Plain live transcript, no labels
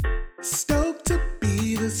Stoked to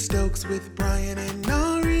be the Stokes with Brian and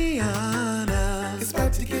Ariana. It's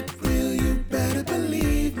about to get real, you better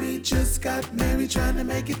believe me. Just got married, trying to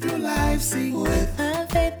make it through life. See, with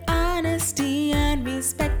faith, honesty, and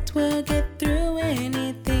respect, we'll get through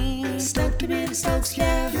anything. Stoked to be the Stokes,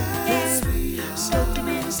 yeah. Yes, we are. Stoked to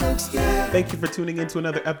be the Stokes, yeah. Thank you for tuning in to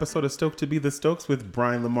another episode of Stoked to be the Stokes with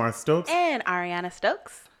Brian Lamar Stokes. And Ariana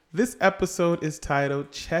Stokes. This episode is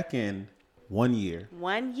titled Check-In 1 Year.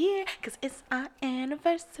 1 year, because it's our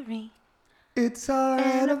anniversary. It's our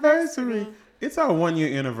anniversary. It's our 1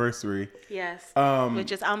 year anniversary. Yes.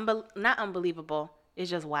 Which is not unbelievable.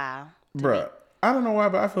 It's just wow. Bruh, I don't know why,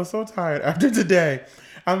 but I feel so tired after today.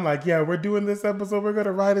 I'm like, yeah, we're doing this episode. We're going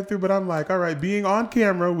to ride it through. But I'm like, all right, being on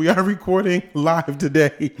camera, we are recording live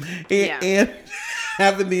today. And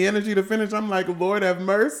having the energy to finish, I'm like, Lord have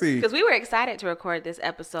mercy. Because we were excited to record this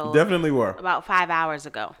episode. Definitely were. About 5 hours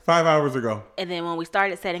ago. 5 hours ago. And then when we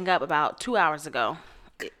started setting up about 2 hours ago,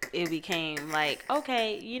 it became like,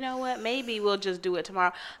 okay, you know what? Maybe we'll just do it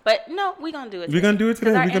tomorrow. But no, we're going to do it today. We're going to do it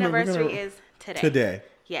today. Because our anniversary is today. Today.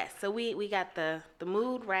 Yes, so we got the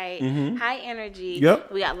mood right, high energy.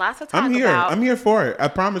 Yep. We got lots of talk I'm here. about. I'm here for it. I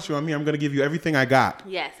promise you I'm here. I'm going to give you everything I got.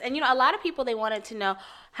 Yes, and a lot of people, they wanted to know,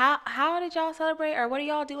 how did y'all celebrate, or what are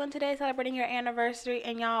y'all doing today celebrating your anniversary?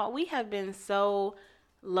 And y'all, we have been so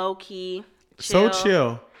low-key, chill. So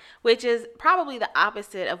chill. Which is probably the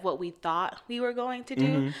opposite of what we thought we were going to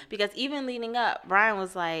do. Because even leading up, Brian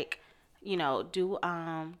was like, do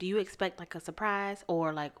you expect like a surprise,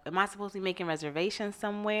 or like, am I supposed to be making reservations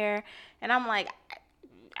somewhere? And I'm like,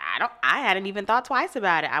 I hadn't even thought twice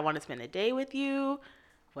about it. I want to spend a day with you.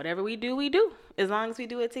 Whatever we do, as long as we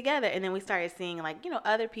do it together. And then we started seeing like,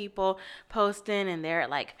 other people posting, and they're at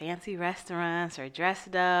like fancy restaurants or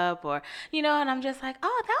dressed up, or, and I'm just like,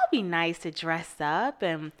 oh, that would be nice to dress up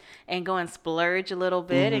and go and splurge a little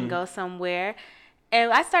bit and go somewhere.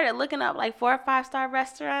 And I started looking up like 4 or 5 star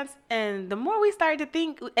restaurants, and the more we started to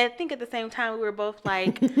think at the same time, we were both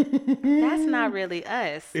like, that's not really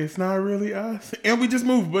us. It's not really us. And we just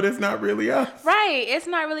moved, but it's not really us. Right. It's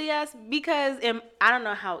not really us, because I don't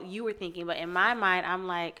know how you were thinking, but in my mind, I'm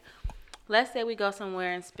like, let's say we go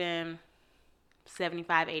somewhere and spend $75,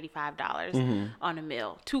 $85 on a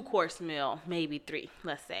meal, 2-course meal, maybe 3,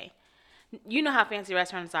 let's say. You know how fancy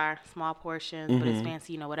restaurants are, small portions, but it's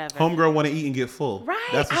fancy, whatever. Homegirl want to eat and get full. Right.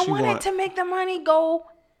 That's what I she wanted want. to make the money go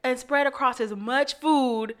and spread across as much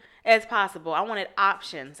food as possible. I wanted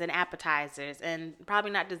options and appetizers, and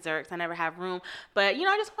probably not desserts. I never have room. But,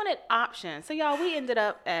 I just wanted options. So, y'all, we ended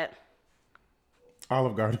up at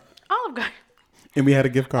Olive Garden. Olive Garden. And we had a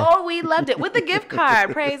gift card. Oh, we loved it. With the gift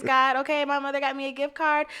card. Praise God. Okay, my mother got me a gift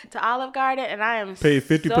card to Olive Garden, and I am Paid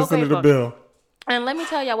 50% so of the bill. And let me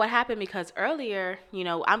tell y'all what happened, because earlier,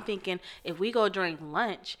 I'm thinking if we go during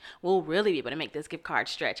lunch, we'll really be able to make this gift card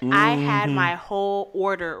stretch. I had my whole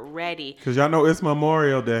order ready. Because y'all know it's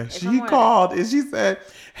Memorial Day. She called and she said,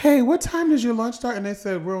 hey, what time does your lunch start? And they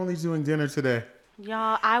said, we're only doing dinner today.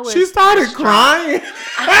 Y'all, She started crying. She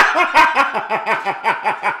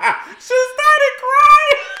started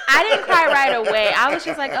crying. I didn't cry right away. I was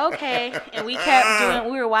just like, okay. And we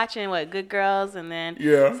were watching, Good Girls, and then,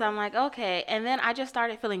 yeah. So I'm like, okay. And then I just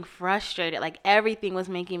started feeling frustrated. Like, everything was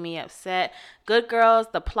making me upset. Good Girls,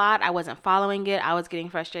 the plot, I wasn't following it. I was getting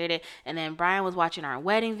frustrated. And then Brian was watching our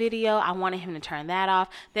wedding video. I wanted him to turn that off.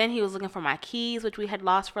 Then he was looking for my keys, which we had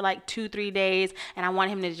lost for like 2-3 days. And I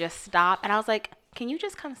wanted him to just stop. And I was like, can you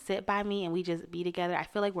just come sit by me and we just be together? I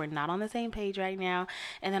feel like we're not on the same page right now.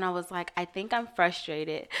 And then I was like, I think I'm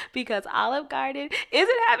frustrated because Olive Garden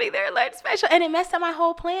isn't having their lunch special. And it messed up my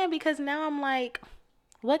whole plan, because now I'm like,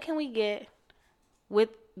 what can we get with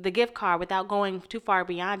the gift card without going too far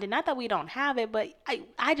beyond it? Not that we don't have it, but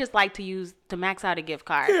I just like to max out a gift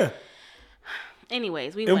card. Yeah.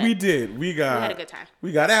 Anyways, we did. We had a good time.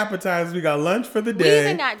 We got appetizers. We got lunch for the day. We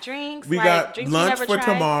even got drinks. We got drinks lunch for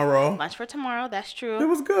tomorrow. Lunch for tomorrow. That's true. It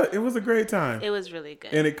was good. It was a great time. It was really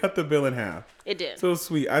good. And it cut the bill in half. It did. So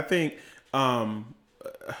sweet. I think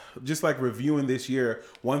just like reviewing this year,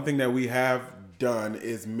 one thing that we have done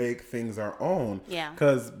is make things our own. Yeah.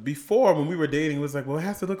 Because before, when we were dating, it was like, well, it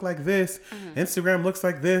has to look like this. Instagram looks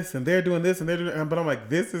like this, and they're doing this, and they're doing. But I'm like,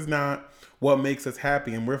 this is not what makes us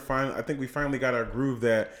happy. And I think we finally got our groove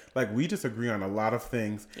that like we just agree on a lot of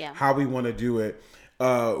things. Yeah. How we want to do it.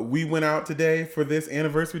 We went out today for this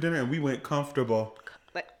anniversary dinner, and we went comfortable.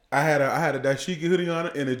 I had a dashiki hoodie on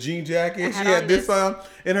and a jean jacket. She had this on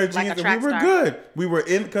in her jeans, and we were good. We were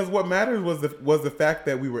in, because what mattered was the fact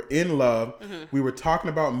that we were in love. We were talking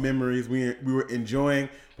about memories. We were enjoying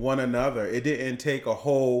one another. It didn't take a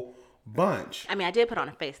whole bunch. I mean, I did put on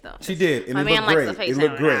a face though. She did, and my it man looked likes great. the face It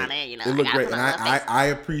looked great. It, you know, it looked great, and I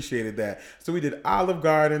appreciated that. So we did Olive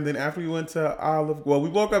Garden. Then after we went to we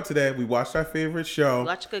woke up today. We watched our favorite show. We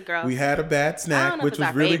watched Good Girls. We had a bad snack, which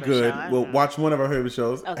was really good. We'll watch one of our favorite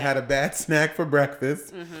shows. Okay. Had a bad snack for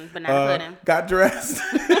breakfast. Banana pudding. Got dressed.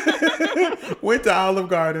 Went to Olive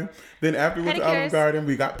Garden. Then after we went to Olive Garden,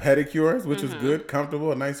 we got pedicures, which was good,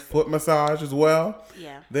 comfortable, a nice foot massage as well.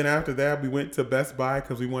 Yeah. Then after that, we went to Best Buy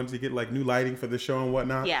because we wanted to get like new lighting for the show and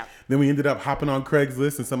whatnot. Yeah. Then we ended up hopping on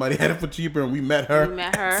Craigslist and somebody had it for cheaper and we met her.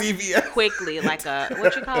 CVS. Quickly, like a,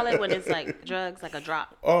 what you call it when it's like drugs, like a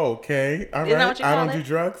drop. Oh, okay. All right. What you call I don't it? do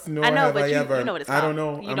drugs. No, I know, but you ever. know what it's called. I don't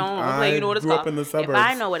know. You know what it's called. I grew up in the suburbs. If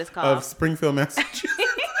I know what it's called. Of Springfield, Massachusetts.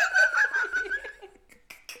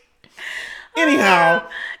 Anyhow.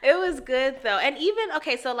 It was good though. And even,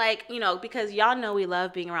 okay, so like, you know, because y'all know we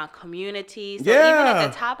love being around community. So even at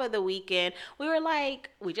the top of the weekend, we were like,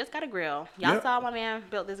 we just got a grill. Y'all saw my man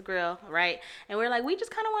built this grill, right? And we were like, we just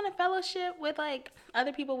kind of want to fellowship with like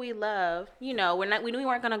other people we love. You know, we knew we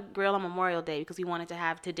weren't going to grill on Memorial Day because we wanted to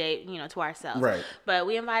have today, you know, to ourselves. Right. But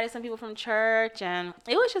we invited some people from church and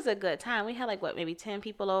it was just a good time. We had like, maybe 10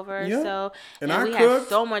 people over. Yeah. So, and we cooked. had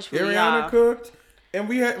so much food. Ariana cooked. And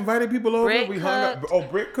we had invited people over. Britt we cooked. hung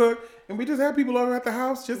up. Britt cooked. And we just had people over at the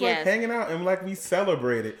house just like hanging out. And like we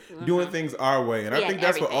celebrated doing things our way. And I think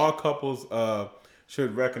that's what all couples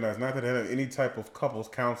should recognize. Not that I have any type of couples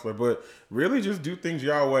counselor, but really just do things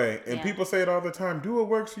your way. And people say it all the time. Do what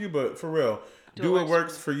works for you, but for real, do what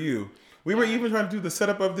works for you. We were even trying to do the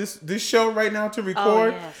setup of this show right now to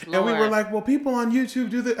record. And we were like, well, people on YouTube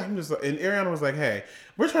do this. I'm just like, and Ariana was like, hey,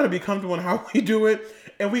 we're trying to be comfortable in how we do it.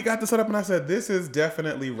 And we got the setup and I said, this is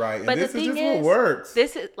definitely right. And but this is just what works.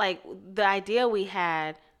 This is like the idea we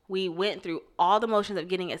had. We went through all the motions of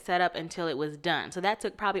getting it set up until it was done. So that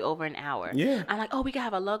took probably over an hour. Yeah. I'm like, oh, we could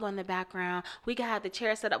have a logo in the background. We could have the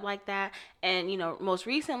chair set up like that. And, you know, most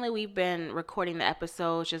recently we've been recording the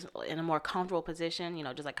episodes just in a more comfortable position, you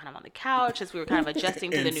know, just like kind of on the couch as we were kind of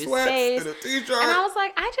adjusting to the new space. And I was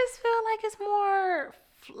like, I just feel like it's more,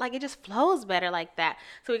 like it just flows better like that.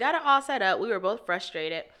 So we got it all set up. We were both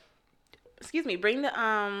frustrated. Bring the,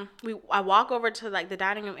 I walk over to like the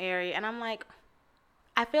dining room area and I'm like,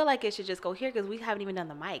 I feel like it should just go here because we haven't even done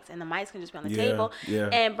the mics and the mics can just be on the table. Yeah.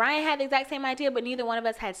 And Brian had the exact same idea, but neither one of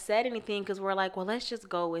us had said anything because we're like, well, let's just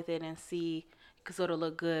go with it and see because it'll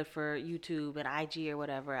look good for YouTube and IG or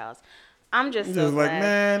whatever else. I'm just so like,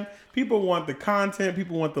 man, people want the content,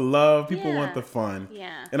 people want the love, people want the fun.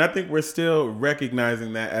 Yeah. And I think we're still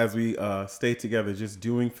recognizing that as we stay together, just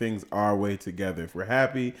doing things our way together. If we're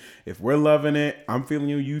happy, if we're loving it, I'm feeling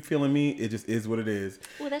you, you feeling me, it just is what it is.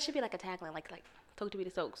 Well, that should be like a tagline, like Talk to Me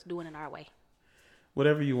to Stokes, doing it our way.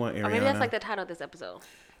 Whatever you want, Ariana. Or maybe that's like the title of this episode.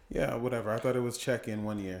 Yeah, whatever. I thought it was check-in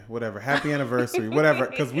 1 year. Whatever. Happy anniversary. Whatever.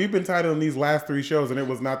 Because we've been titling these last 3 shows, and it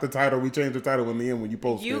was not the title. We changed the title in the end when you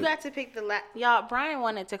posted it. You got to pick the last. Y'all, Brian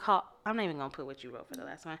wanted to call. I'm not even going to put what you wrote for the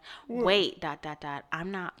last one. What? Wait, ...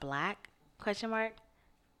 I'm not black? ?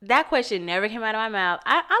 That question never came out of my mouth.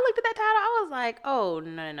 I looked at that title. I was like, oh,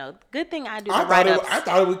 no. Good thing I do the write-ups. I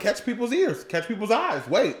thought it would catch people's ears, catch people's eyes.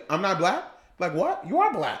 Wait, I'm not black? Like what? You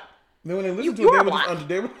are black. Then when they listen to it,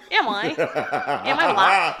 they would just Am I? Am I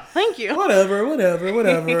black? Thank you. Whatever. Anyhow,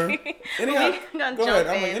 go ahead.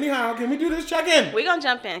 I'm like, anyhow, can we do this check-in? We're going to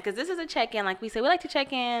jump in because this is a check-in. Like we said, we like to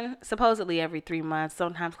check in supposedly every 3 months,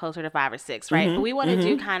 sometimes closer to 5 or 6, right? But we want to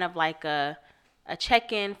do kind of like a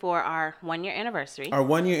check-in for our 1 year anniversary. Our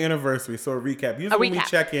 1 year anniversary. So a recap. Usually when we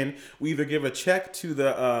check in, we either give a check to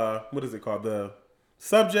the, what is it called? The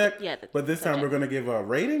subject. Yeah. But this time we're going to give a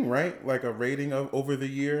rating, right? Like a rating of over the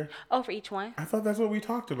year. Oh, for each one? I thought that's what we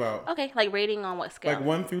talked about. Okay. Like rating on what scale? Like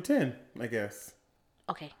 1 through 10, I guess.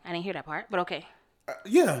 Okay. I didn't hear that part, but okay.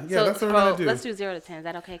 Yeah, so that's what we're going to do. Let's do 0 to 10. Is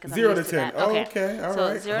that okay? 0 to 10. Oh, okay. All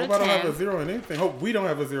right. 0 Hope to 10. I don't have a 0 in anything. Hope we don't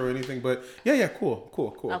have a 0 in anything, but yeah, cool.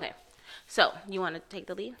 Okay. So, you want to take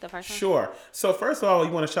the lead, the first one? Sure. So, first of all,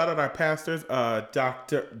 you want to shout out our pastors,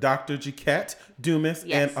 Dr. Jaquette Dumas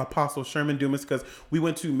and Apostle Sherman Dumas, because we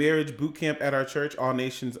went to marriage boot camp at our church, All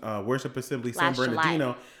Nations Worship Assembly, San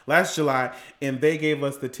Bernardino, last July, and they gave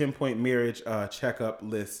us the 10-point marriage checkup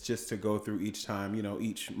list just to go through each time, you know,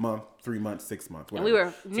 each month, 3 months, 6 months,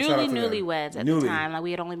 whatever. And we were newlyweds at the time. Like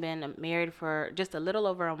we had only been married for just a little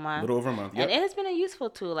over a month. Yep. And it has been a useful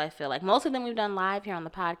tool, I feel like. Most of them we've done live here on the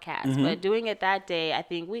podcast. But doing it that day, I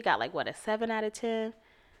think we got like, a 7 out of 10?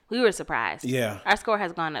 We were surprised. Yeah. Our score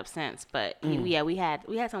has gone up since, but we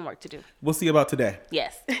had some work to do. We'll see about today.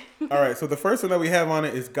 Yes. All right. So the first one that we have on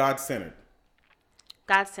it is God-centered.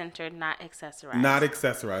 God-centered, not accessorized. Not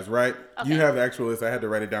accessorized, right? Okay. You have the actual list. I had to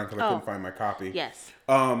write it down because I couldn't find my copy. Yes.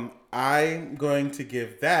 I'm going to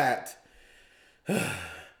give that.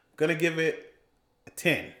 Gonna give it a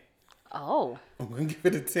 10. Oh. I'm gonna give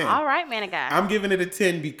it a 10. All right, man of God. I'm giving it a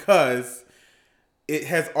 10 because it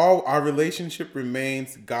has our relationship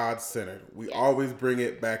remains God-centered. We always bring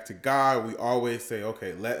it back to God. We always say,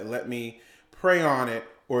 okay, let me pray on it.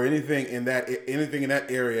 Or anything in that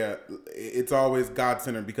area, it's always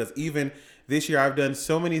God-centered. Because even this year, I've done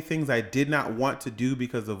so many things I did not want to do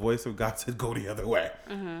because the voice of God said go the other way.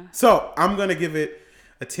 Mm-hmm. So I'm gonna give it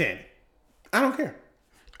a 10. I don't care.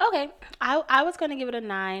 Okay, I was gonna give it a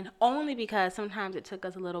 9 only because sometimes it took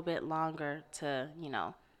us a little bit longer to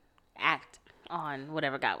act on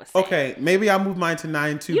whatever God was saying. Okay, maybe I'll move mine to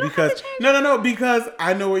 9 too because no, because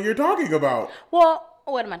I know what you're talking about. Well,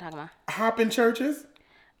 what am I talking about? Hopping churches.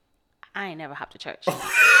 I ain't never hopped to church.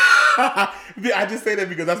 I just say that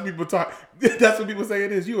because that's what people talk. That's what people say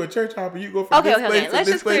it is. You a church hopper. You go from this place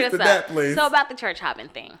to this place to that place. So about the church hopping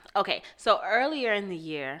thing. Okay, so earlier in the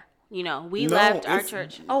year, we left our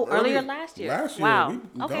church. Oh, earlier last year. Last year. Wow.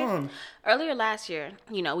 Okay. Gone. Earlier last year,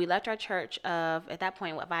 we left our church of, at that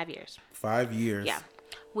point, 5 years? 5 years. Yeah.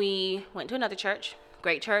 We went to another church,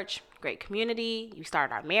 great community. We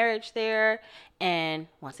started our marriage there. And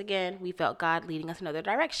once again, we felt God leading us in another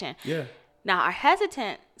direction. Yeah. Now, our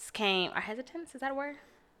hesitation, is that a word?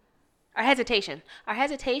 Our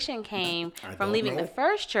hesitation came from leaving the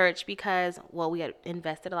first church because, we had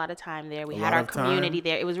invested a lot of time there. We had our community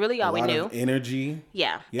there. It was really all we knew. Energy.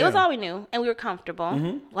 Yeah. It was all we knew. And we were comfortable.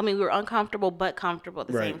 Mm-hmm. I mean, we were uncomfortable, but comfortable at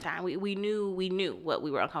the same time. We knew what we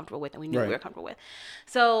were uncomfortable with, and we knew what we were comfortable with.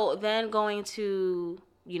 So then going to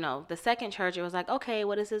the second church, it was like, okay,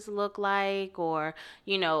 what does this look like? Or,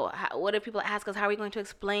 what if people ask us, how are we going to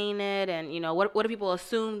explain it? And, what if people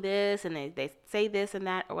assume this and they say this and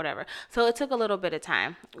that or whatever. So it took a little bit of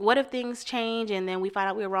time. What if things change and then we find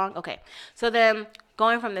out we were wrong? Okay. So then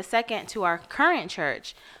going from the second to our current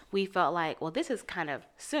church, we felt like, well, this is kind of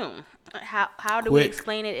soon. How do we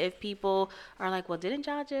explain it if people are like, well, weren't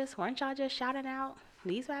y'all just shouting out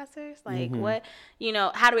these pastors? Like, what,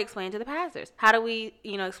 how do we explain to the pastors? How do we,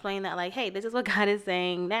 explain that, like, hey, this is what God is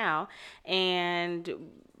saying now. And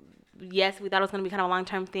yes, we thought it was going to be kind of a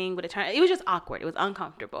long-term thing, but it was just awkward. It was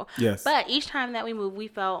uncomfortable. Yes. But each time that we moved, we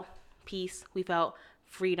felt peace. We felt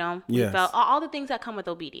freedom. Yes. We felt all the things that come with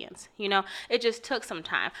obedience. It just took some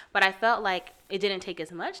time, but I felt like it didn't take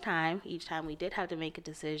as much time. Each time we did have to make a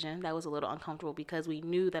decision that was a little uncomfortable because we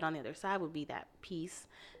knew that on the other side would be that peace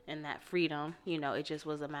and that freedom. It just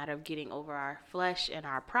was a matter of getting over our flesh and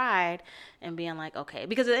our pride and being like, okay,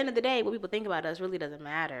 because at the end of the day, what people think about us really doesn't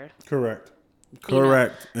matter. Correct.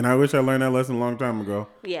 And I wish I learned that lesson a long time ago.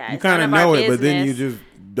 Yeah. You kind of know it, but then you just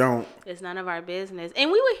don't. It's none of our business. And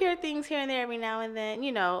we would hear things here and there every now and then,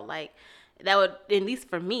 like that would, at least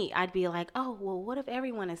for me, I'd be like, oh, well, what if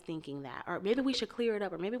everyone is thinking that? Or maybe we should clear it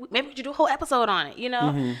up, or maybe we should do a whole episode on it,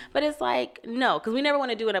 Mm-hmm. But it's like, no, because we never want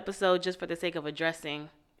to do an episode just for the sake of addressing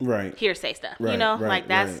hearsay stuff, like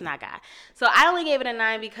that's not God. So I only gave it a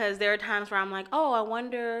 9 because there are times where I'm like, oh, I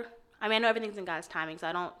wonder. I mean, I know everything's in God's timing, so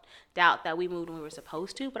I don't doubt that we moved when we were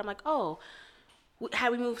supposed to. But I'm like, oh,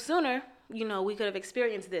 had we moved sooner, we could have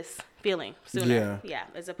experienced this feeling sooner. Yeah.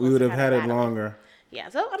 As opposed we would to have had it longer. Yeah.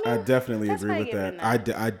 So I definitely agree with that.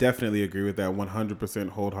 I definitely agree with that 100%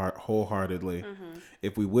 wholeheartedly. Mm-hmm.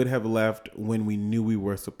 If we would have left when we knew we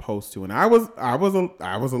were supposed to, and I was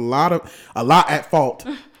a lot at fault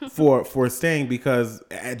for staying, because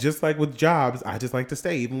just like with jobs, I just like to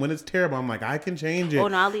stay even when it's terrible. I'm like, I can change it. Oh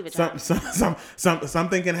no, I'll leave it.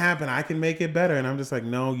 Something can happen. I can make it better. And I'm just like,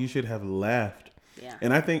 no, you should have left. Yeah.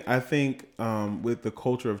 And I think with the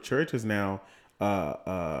culture of churches now,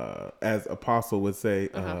 as Apostle would say,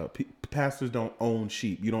 pastors don't own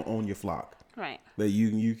sheep. You don't own your flock. Right. That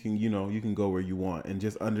you can go where you want, and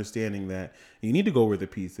just understanding that you need to go where the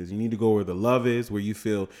peace is. You need to go where the love is, where you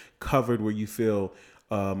feel covered, where you feel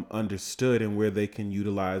understood, and where they can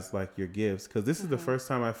utilize like your gifts. Because this is the first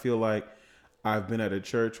time I feel like I've been at a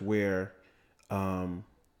church where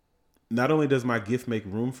not only does my gift make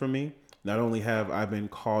room for me, not only have I been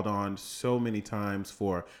called on so many times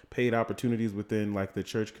for paid opportunities within like the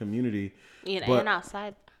church community, and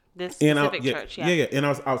outside this specific church, and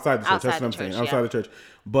outside the church. That's what I'm saying, outside the church.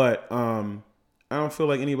 But I don't feel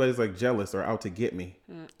like anybody's like jealous or out to get me.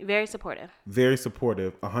 Very supportive. Very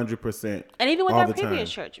supportive, 100%. And even with our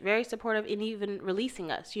previous church, very supportive in even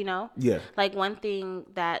releasing us. Yeah. Like one thing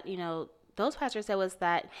that those pastors said was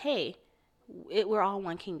that, hey, we're all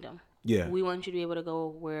one kingdom. Yeah. We want you to be able to go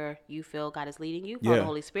where you feel God is leading you. Follow the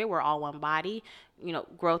Holy Spirit. We're all one body.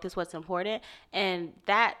 Growth is what's important. And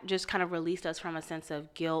that just kind of released us from a sense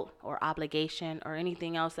of guilt or obligation or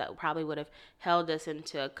anything else that probably would have held us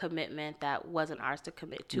into a commitment that wasn't ours to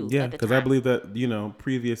commit to. Yeah, because I believe that,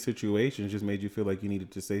 previous situations just made you feel like you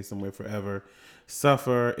needed to stay somewhere forever,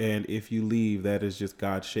 suffer, and if you leave, that is just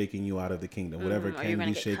God shaking you out of the kingdom. Whatever can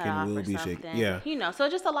be shaken will be shaken. Yeah. So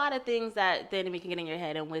just a lot of things that the enemy can get in your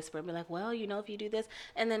head and whisper and be like, well, if you do this,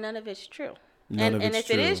 and then none of it's true. And if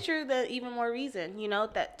it is true, then even more reason,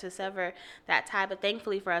 that to sever that tie. But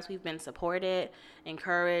thankfully for us, we've been supported,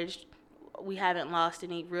 encouraged. We haven't lost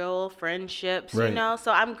any real friendships, right.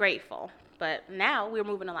 So I'm grateful. But now we're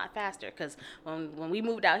moving a lot faster because when we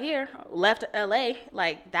moved out here, left LA,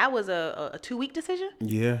 like that was a 2-week decision.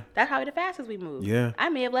 Yeah. That's probably the fastest we moved. Yeah. I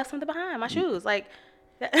may have left something behind, my shoes. Like,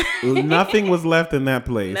 nothing was left in that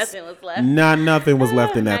place. Nothing was left. Nothing was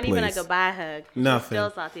left in that place. Not even a goodbye hug. Nothing.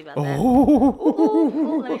 Still salty about that.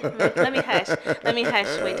 Ooh, let me hush. Let me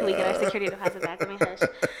hush. Wait till we get our security deposit back. Let me hush.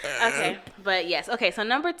 Okay, but yes. Okay, so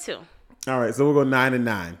number 2. All right, so we'll go 9 and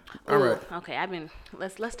 9. All right. Okay,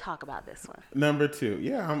 let's talk about this one. Number 2.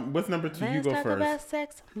 Yeah, what's number 2? You go first. Let's talk about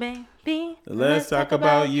sex, baby. Let's talk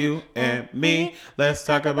about you and me. Let's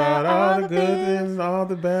talk about all the good things, all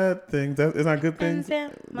the bad things. It's not good things.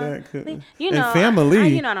 And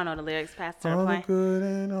family. I don't know the lyrics past certain point. All point. the good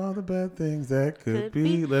and all the bad things that could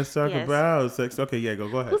be. Let's talk about sex. Okay, yeah, go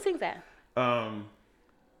ahead. Who sings that?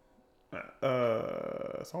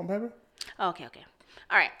 Salt-N-Pepa? Oh, okay.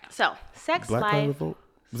 All right, so sex life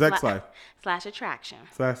 / attraction.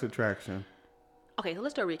 Okay, so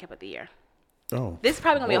let's do a recap of the year. Oh. This is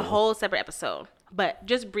probably going to be a whole separate episode, but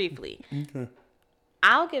just briefly. Okay.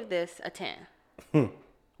 I'll give this a 10.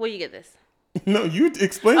 What do you give this? No, you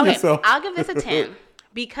explain yourself. I'll give this a 10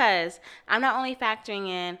 because I'm not only factoring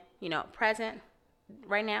in, present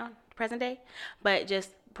right now, present day, but just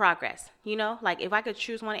progress. Like if I could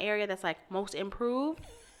choose one area that's like most improved,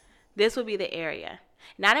 this would be the area.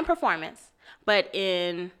 Not in performance, but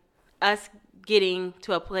in us getting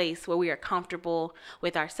to a place where we are comfortable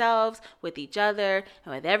with ourselves, with each other,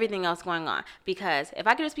 and with everything else going on. Because if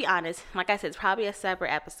I could just be honest, like I said, it's probably a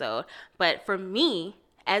separate episode. But for me,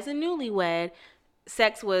 as a newlywed,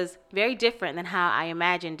 sex was very different than how I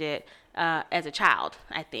imagined it as a child,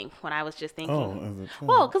 I think, when I was just thinking. Oh, as a child.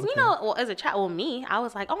 Well, because, as a child, me, I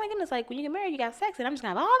was like, oh my goodness, like when you get married, you got sex, and I'm just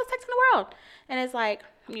going to have all the sex in the world. And it's like,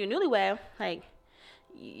 when you're newlywed, like,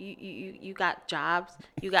 you got jobs,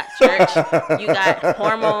 you got church, you got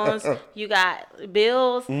hormones, you got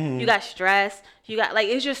bills, you got stress, you got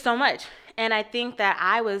it's just so much. And I think that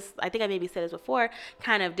I maybe said this before,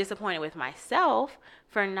 kind of disappointed with myself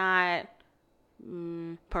for not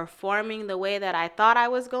performing the way that I thought I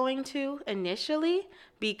was going to initially,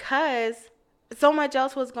 because so much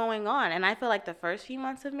else was going on. And I feel like the first few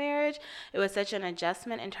months of marriage, it was such an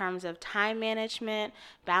adjustment in terms of time management,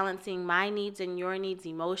 balancing my needs and your needs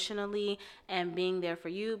emotionally, and being there for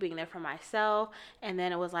you, being there for myself. And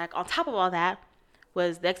then it was like, on top of all that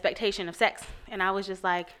was the expectation of sex. And I was just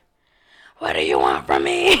like, what do you want from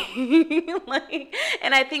me?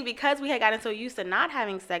 And I think because we had gotten so used to not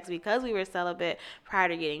having sex, because we were celibate prior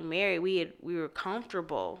to getting married, we were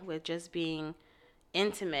comfortable with just being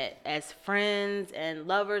intimate as friends and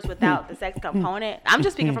lovers without the sex component. I'm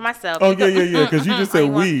just speaking for myself. Oh, yeah. Because you just said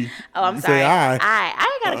we. Oh, I'm sorry.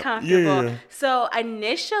 I got comfortable. Yeah. So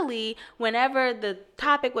initially, whenever the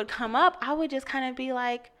topic would come up, I would just kind of be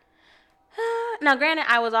like, Now, granted,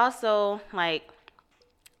 I was also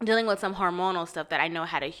dealing with some hormonal stuff that I know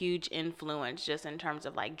had a huge influence just in terms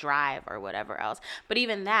of drive or whatever else. But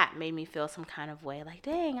even that made me feel some kind of way.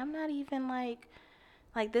 Dang, I'm not even like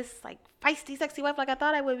this feisty, sexy wife like I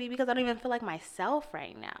thought I would be, because I don't even feel like myself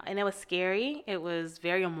right now. And it was scary. It was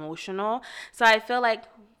very emotional. So I feel like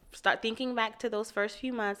start thinking back to those first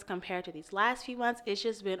few months compared to these last few months, it's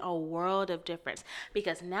just been a world of difference.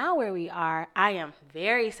 Because now where we are, I am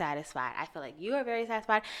very satisfied. I feel like you are very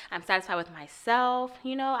satisfied. I'm satisfied with myself.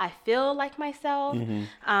 I feel like myself. Mm-hmm.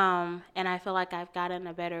 And I feel like I've gotten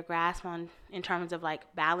a better grasp in terms of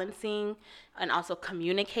balancing and also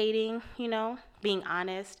communicating, being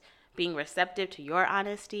honest, being receptive to your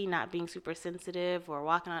honesty, not being super sensitive or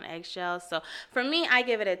walking on eggshells. So for me, I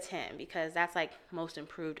give it a 10 because that's most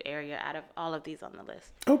improved area out of all of these on the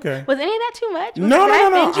list. Okay. Was any of that too much? No.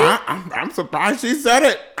 I'm surprised she said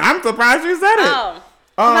it. Oh.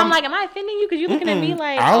 I'm am I offending you? Because you're looking at me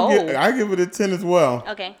I give it a 10 as well.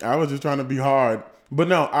 Okay. I was just trying to be hard. But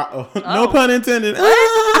no, no pun intended.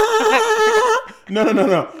 No.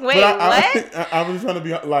 Wait, what? I was trying to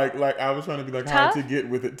be I was trying to be hard to get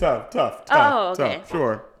with it. Tough. Oh, okay. Tough.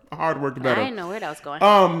 Sure. hard work better. I didn't know where that was going.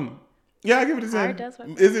 Yeah, I give it a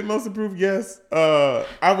 10. Is it most improved? Yes.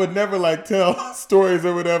 I would never like tell stories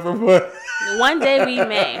or whatever, but one day we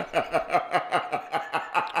may.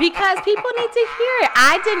 Because people need to hear it.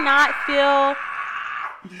 I did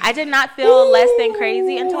not feel less than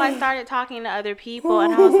crazy until I started talking to other people,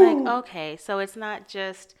 and I was like, okay, so it's not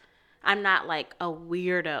just, I'm not like a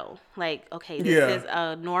weirdo. Like, okay, this is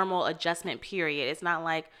a normal adjustment period. It's not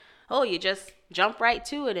like, oh, you just jump right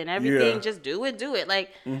to it and everything, just do it.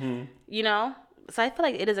 Like, you know? So I feel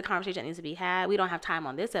like it is a conversation that needs to be had. We don't have time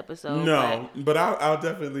on this episode. No, but I'll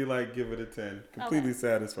definitely like give it a 10. Completely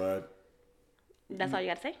satisfied. That's all you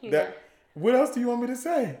got to say? What else do you want me to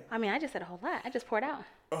say? I mean, I just said a whole lot. I just poured out.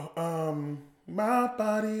 My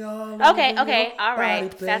body all Okay, all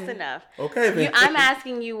right. Body, that's enough. Okay, then. I'm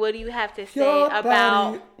asking you, what do you have to say about...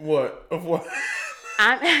 Body, what? Of what?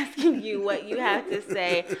 I'm asking you what you have to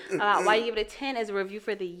say about why you give it a 10 as a review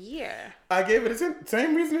for the year. I gave it a 10.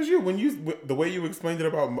 Same reason as you. The way you explained it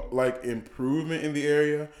about like improvement in the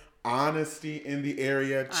area, honesty in the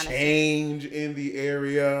area, change in the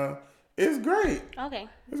area. It's great. Okay.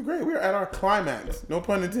 It's great. We're at our climax. No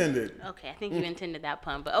pun intended. Okay, I think you intended that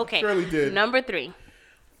pun, but okay. Surely did. Number 3.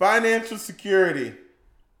 Financial security.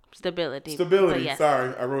 Stability. Yes.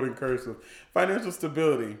 Sorry, I wrote in cursive. Financial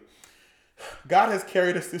stability. God has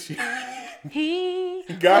carried us this year.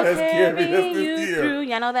 God has carried us this year. Through.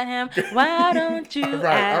 Y'all know that hymn? Why don't you all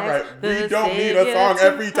right. We don't need a song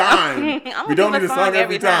every time. We don't need a song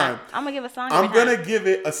every time. I'm going to give a song I'm going to give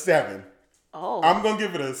it a 7. Oh. I'm going to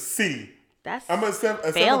give it a C. That's I'm a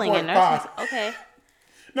failing 7.5. in nursing. Okay.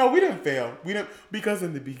 No, we didn't fail. Because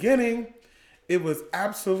in the beginning, it was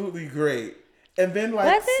absolutely great. And then like...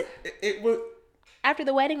 Was it? It was... After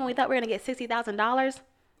the wedding when we thought we were going to get $60,000?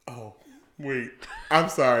 Oh. Wait, I'm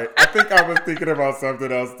sorry. I think I was thinking about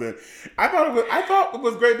something else then. I thought it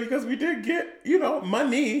was great because we did get,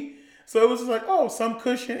 money. So it was just like, some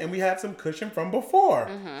cushion, and we had some cushion from before.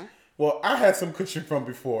 Mm-hmm. Well, I had some cushion from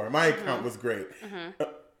before. My account was great. Mm-hmm.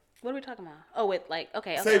 What are we talking about? Oh, with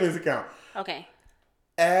okay. Savings account. Okay.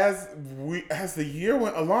 As the year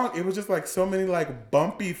went along, it was just like so many like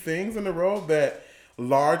bumpy things in the road that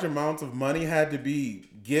large amounts of money had to be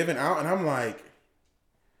given out, and I'm like,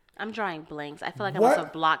 I'm drawing blanks. I feel like I must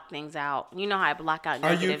have blocked things out. You know how I block out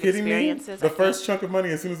negative experiences? Me? The first chunk of money,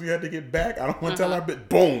 as soon as we had to get back, I don't want to tell our bit,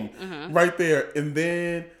 boom, right there. And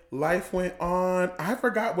then life went on. I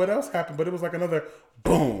forgot what else happened, but it was like another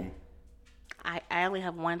boom. I only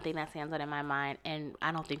have one thing that stands out in my mind, and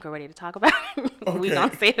I don't think we're ready to talk about it. Okay. We're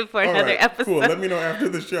going to save it for another episode. Cool. Let me know after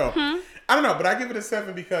the show. I don't know, but I give it a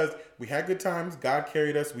 7 because we had good times. God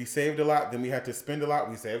carried us. We saved a lot. Then we had to spend a lot.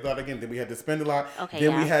 We saved a lot again. Then we had to spend a lot.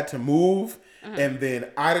 Then we had to move. And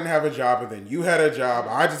then I didn't have a job. And then you had a job.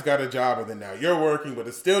 I just got a job. And then now you're working, but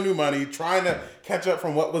it's still new money, trying to catch up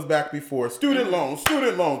from what was back before. Student loans,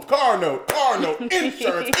 car note,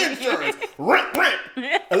 insurance, rent,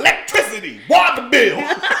 electricity, water bill.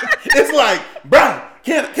 It's like, bro,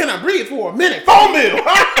 can I breathe for a minute? Phone bill.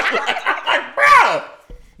 Like, bro.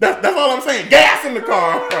 That's all I'm saying. Gas in the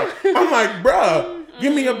car. I'm like, bro,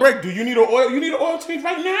 give me a break. Do you need an oil? You need an oil change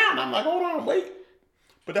right now. And I'm like, hold on, wait.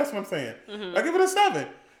 But that's what I'm saying. I give it a 7.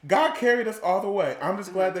 God carried us all the way. I'm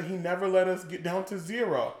just glad that he never let us get down to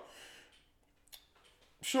 0.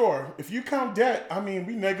 Sure, if you count debt, I mean,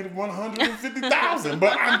 we negative 150,000.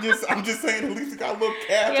 But I'm just saying, at least we got a little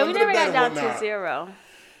cash. Yeah, we never got down to 0.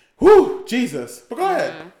 Whew, Jesus. But go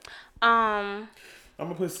ahead. I'm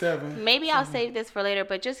gonna put 7. Maybe I'll save this for later,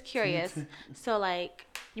 but just curious. So like,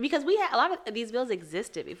 because we had a lot of these bills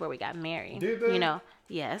existed before we got married. Did they?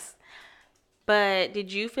 Yes. But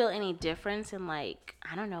did you feel any difference in like,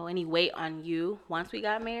 I don't know, any weight on you once we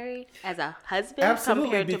got married as a husband? Absolutely,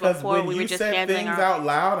 compared to because before when we were you just said handling things our... out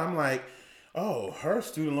loud, I'm like, oh, her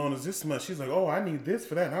student loan is this much. She's like, oh, I need this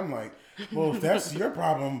for that. And I'm like, well, that's your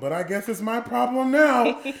problem, but I guess it's my problem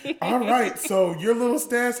now. All right, so your little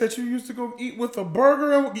stash that you used to go eat with a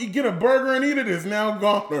burger and you get a burger and eat it is now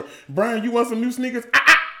gone. Or, Brian, you want some new sneakers?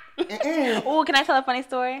 Oh, can I tell a funny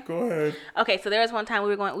story? Go ahead. Okay, so there was one time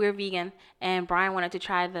we were vegan, and Brian wanted to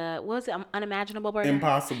try what was it, unimaginable burger?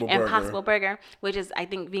 Impossible burger, which is, I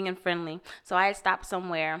think, vegan friendly. So I had stopped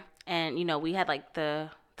somewhere, and we had like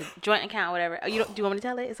the joint account or whatever. Do you want me to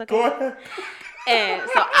tell it? It's okay. Go ahead. And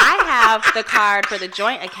so I have the card for the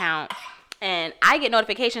joint account, and I get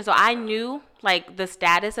notifications, so I knew like the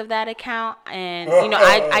status of that account, and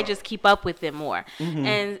I just keep up with it more.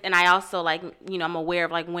 And I also like I'm aware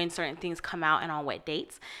of like when certain things come out and on what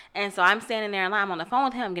dates. And so I'm standing there in line, I'm on the phone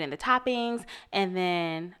with him, I'm getting the toppings, and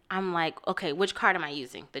then I'm like, okay, which card am I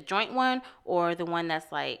using? The joint one or the one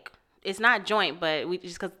that's like it's not joint, but we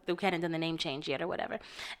just because we hadn't done the name change yet or whatever.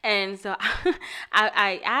 And so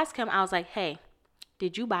I asked him, I was like, hey,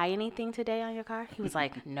 did you buy anything today on your car? He was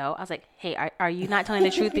like, no. I was like, hey, are you not telling the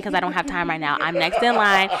truth? Because I don't have time right now. I'm next in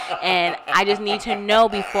line, and I just need to know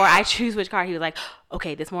before I choose which car. He was like,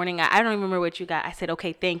 okay, this morning, I don't remember what you got. I said,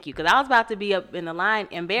 okay, thank you. Because I was about to be up in the line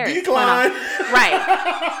embarrassed. Decline. Right.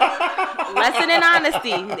 Lesson in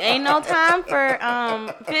honesty. Ain't no time for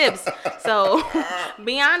fibs. So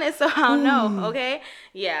be honest so I'll know, okay?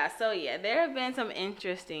 Yeah, so yeah, there have been some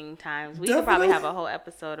interesting times. We could probably have a whole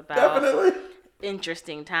episode about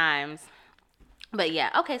interesting times. But yeah,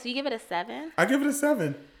 okay, so you give it a 7? I give it a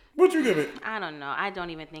 7. What'd you give it? I don't know. I don't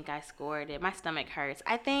even think I scored it. My stomach hurts.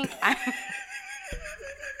 I think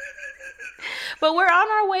but we're on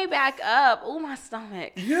our way back up. Ooh, my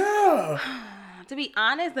stomach. Yeah. To be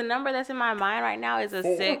honest, the number that's in my mind right now is a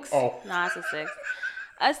 6. Oh. No, it's a 6.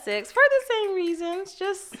 A 6 for the same reasons.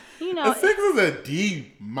 Just, you know. A 6 is a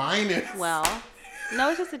D minus. Well, no,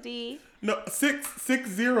 it's just a D. No,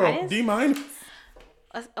 6.0 D minus.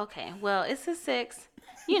 Okay, well, it's a 6.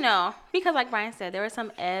 You know, because like Brian said, there was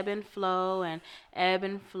some ebb and flow, and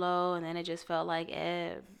then it just felt like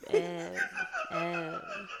ebb. Is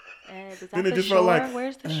that then the it just shore? felt like,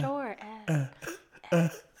 where's the shore?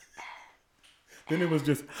 Then it was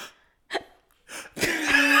just.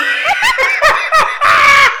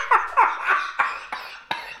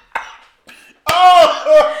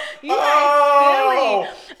 You guys silly.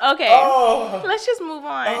 Okay, let's just move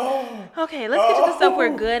on. Okay, let's get to the stuff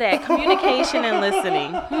we're good at: communication and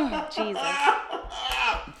listening. Jesus.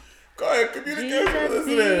 Go ahead, communication and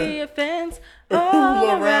listening. The offense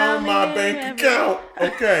all around my bank account.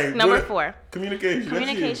 Okay. Number 4.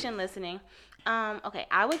 Communication listening. Okay,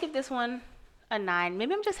 I would give this one a 9.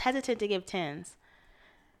 Maybe I'm just hesitant to give 10s.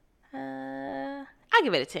 I'll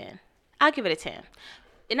give it a 10.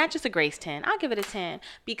 And not just a grace 10. I'll give it a 10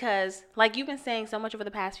 because, like you've been saying so much over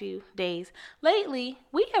the past few days, lately,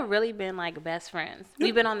 we have really been like best friends.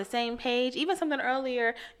 We've been on the same page. Even something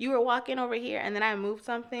earlier, you were walking over here and then I moved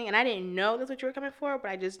something and I didn't know that's what you were coming for, but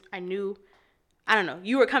I knew, I don't know,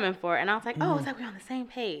 you were coming for it. And I was like, oh, it's like we're on the same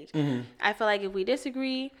page. Mm-hmm. I feel like if we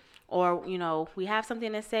disagree or, you know, we have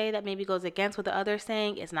something to say that maybe goes against what the other's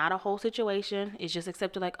saying, it's not a whole situation. It's just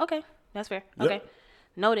accepted like, okay, that's fair. Okay. Yep.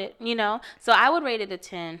 Noted, you know. So I would rate it a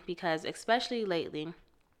 10 because especially lately,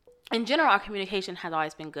 in general, our communication has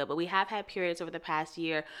always been good, but we have had periods over the past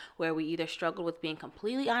year where we either struggled with being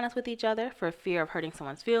completely honest with each other for fear of hurting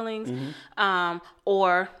someone's feelings,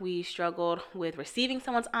 or we struggled with receiving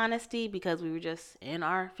someone's honesty because we were just in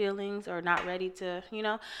our feelings or not ready to, you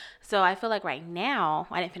know. So I feel like right now,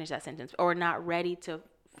 I didn't finish that sentence, or not ready to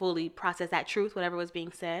fully process that truth, whatever was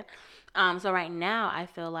being said. So right now, I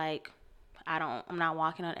feel like I'm not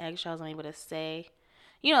walking on eggshells. I'm able to say,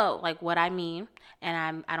 you know, like what I mean,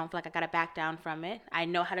 and I don't feel like I gotta back down from it. I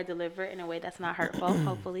know how to deliver it in a way that's not hurtful,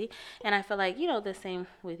 hopefully. And I feel like, you know, the same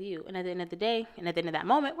with you. And at the end of the day, and at the end of that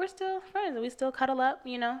moment, we're still friends. We still cuddle up,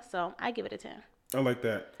 you know. So I give it a 10. I like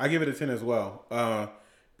that. I give it a 10 as well,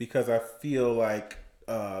 because I feel like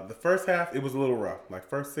the first half it was a little rough. Like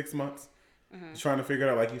first 6 months, trying to figure it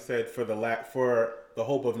out, like you said, for the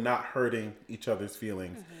hope of not hurting each other's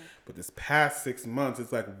feelings. But this past 6 months,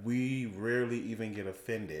 it's like we rarely even get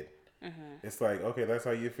offended. It's like, okay, that's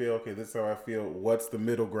how you feel. Okay, this is how I feel. What's the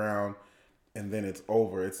middle ground? And then it's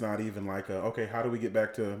over. It's not even like, okay, how do we get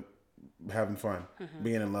back to having fun,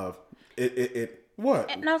 being in love?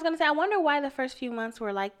 What? And I was going to say, I wonder why the first few months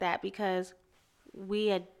were like that, because we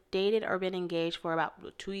had dated or been engaged for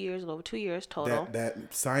about 2 years, a little over 2 years total.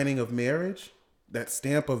 That signing of marriage? That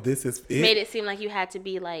stamp of this is it. Made it seem like you had to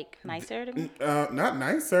be like nicer to me? Not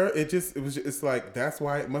nicer. It's like, that's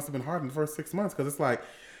why it must have been hard in the first 6 months. Cause it's like,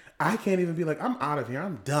 I can't even be like, I'm out of here.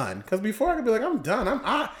 I'm done. Cause before I could be like, I'm done. I'm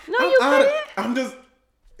out. No, you couldn't. I'm just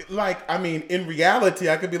like, I mean, in reality,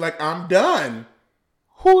 I could be like, I'm done.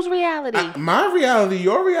 Whose reality? My reality,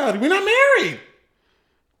 your reality. We're not married.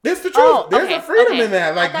 It's the truth. There's a freedom in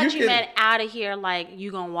that. Like, I thought you meant out of here, like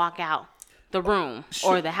you gonna walk out the room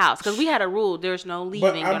or the house, because we had a rule: there's no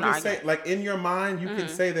leaving. But I'm just saying, like in your mind, you can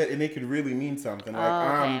say that, and it could really mean something, like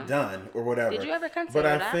I'm done or whatever. Did you ever consider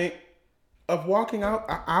that? But I think of walking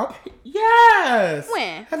out. Yes.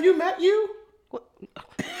 When have you met you?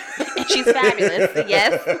 She's fabulous.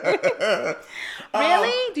 Yes.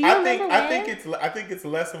 Really? Do you remember when? I think it's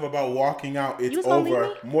less of about walking out. It's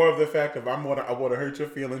over more of the fact of I want to hurt your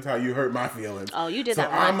feelings how you hurt my feelings. Oh, you did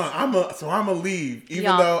that once. So I'm a leave,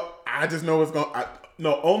 even though I just know it's gonna.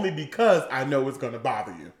 No, only because I know it's gonna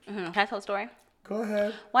bother you. Can I tell a story? Go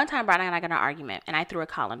ahead. One time, Brian and I got in an argument, and I threw a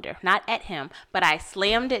colander. Not at him, but I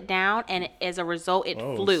slammed it down, and as a result, it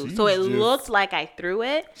flew. So it looked like I threw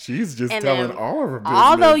it. She's just telling all of her business.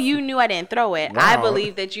 Although you knew I didn't throw it, wow. I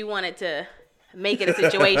believe that you wanted to make it a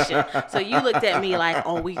situation. So you looked at me like,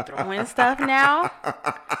 oh, we throwing stuff now?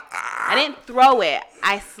 I didn't throw it.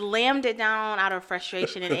 I slammed it down out of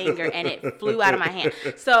frustration and anger, and it flew out of my hand.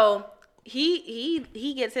 So he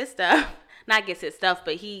gets his stuff. Not gets his stuff,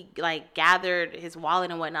 but he like gathered his wallet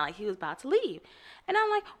and whatnot. Like he was about to leave, and I'm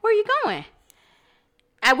like, "Where are you going?"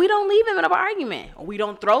 And we don't leave him in an argument. We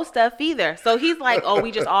don't throw stuff either. So he's like, "Oh,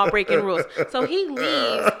 we just all breaking rules." So he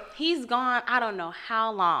leaves. He's gone. I don't know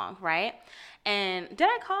how long, right? And did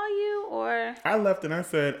I call you or? I left and I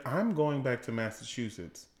said, "I'm going back to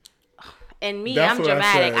Massachusetts." And me, I'm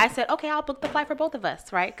dramatic. I said, okay, I'll book the flight for both of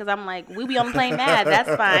us, right? Because I'm like, we be on the plane mad. That's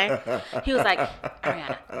fine. He was like,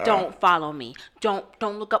 Ariana, don't follow me. Don't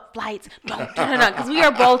look up flights. Don't. Because we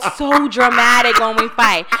are both so dramatic when we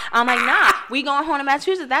fight. I'm like, nah, we going home to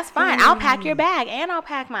Massachusetts. That's fine. I'll pack your bag and I'll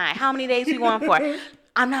pack mine. How many days we going for?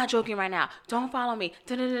 I'm not joking right now. Don't follow me.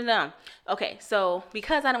 Okay, so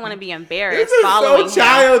because I don't want to be embarrassed following him. It's so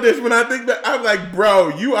childish when I think that. I'm like, bro,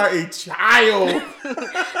 you are a child.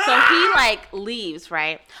 So he like leaves,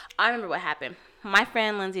 right? I remember what happened. My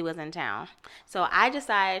friend Lindsay was in town. So I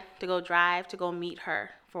decided to go meet her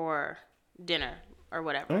for dinner or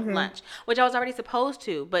whatever, lunch, which I was already supposed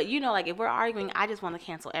to. But, you know, like, if we're arguing, I just want to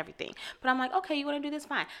cancel everything. But I'm like, okay, you want to do this?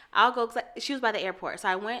 Fine. I'll go. Cause she was by the airport. So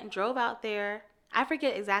I went and drove out there. I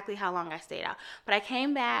forget exactly how long I stayed out. But I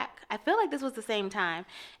came back. I feel like this was the same time.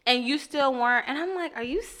 And you still weren't. And I'm like, are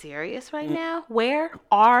you serious right now? Where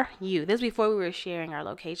are you? This is before we were sharing our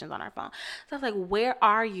locations on our phone. So I was like, where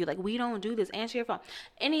are you? Like, we don't do this. Answer your phone.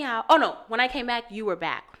 Anyhow. Oh, no. When I came back, you were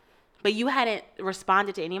back. But you hadn't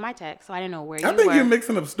responded to any of my texts. So I didn't know where you were. I think you're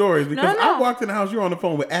mixing up stories. Because I walked in the house. You were on the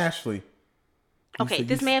phone with Ashley. Okay.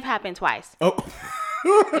 This may have happened twice. Oh.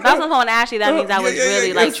 If I was on the phone with Ashley, that means I was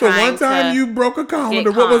really like trying to. One time you broke a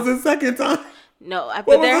calendar. What was the second time? No,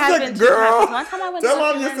 but there has been two times. One time I went.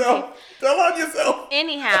 Tell on yourself.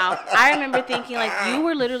 Anyhow, I remember thinking like you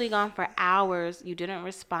were literally gone for hours. You didn't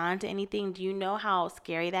respond to anything. Do you know how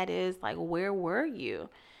scary that is? Like, where were you?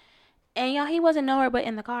 And y'all, he wasn't nowhere but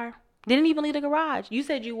in the car. Didn't even leave the garage. You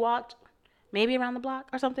said you walked maybe around the block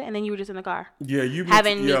or something, and then you were just in the car. Yeah, you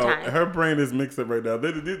having me time. Her brain is mixed up right now.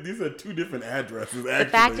 These are two different addresses. Actually, the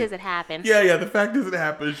fact is, it happened. Yeah. The fact is, it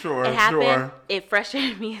happened. Sure, it happened. Sure. It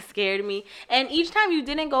frustrated me. It scared me. And each time you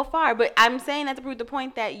didn't go far. But I'm saying that to prove the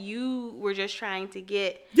point that you were just trying to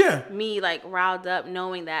get me like riled up,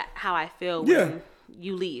 knowing that how I feel when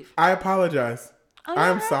you leave. I apologize. Oh,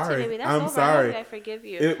 I'm sorry. I'm sorry. I forgive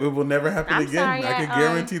you. It will never happen again. Sorry, I can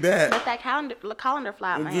guarantee that. Let that colander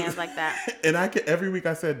fly out my hands like that. And every week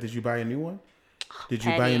I said, "Did you buy a new one? Did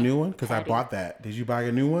you buy a new one? Because I bought that. Did you buy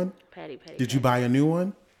a new one? Petty. Did you buy a new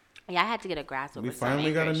one? Yeah, I had to get a grasp over. We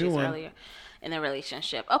finally got a new one earlier in the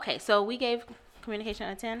relationship. Okay, so we gave communication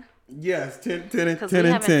a 10. Yes, 10 and 10. Because we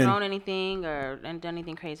haven't thrown anything or done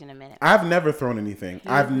anything crazy in a minute. I've never thrown anything.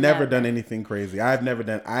 I've never done anything crazy. I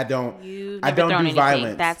don't do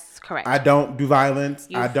violence. That's correct. I don't do violence.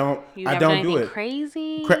 I don't do it.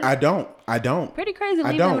 Crazy? I don't. Pretty crazy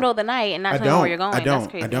leaving in the middle of the night and not knowing where you're going. That's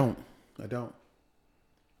crazy. I don't.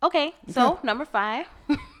 Okay, so number 5.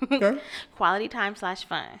 Okay. Quality time /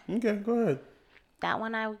 fun. Okay, go ahead. That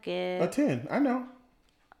one I would give a 10. I know.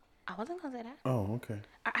 I wasn't going to say that. Oh, okay.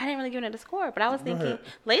 I didn't really give it a score, but I was thinking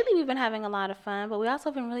lately we've been having a lot of fun, but we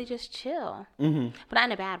also been really just chill. Mm-hmm. But not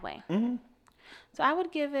in a bad way. Mm-hmm. So I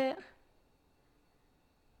would give it,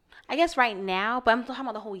 I guess right now, but I'm talking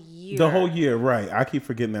about the whole year. The whole year, right. I keep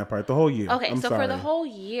forgetting that part. The whole year. Okay, so for the whole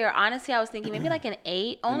year, honestly, I was thinking maybe like an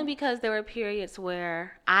 8, only because there were periods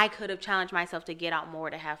where I could have challenged myself to get out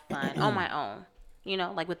more to have fun on my own. You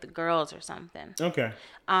know, like with the girls or something. Okay.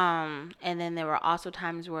 And then there were also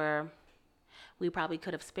times where we probably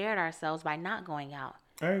could have spared ourselves by not going out.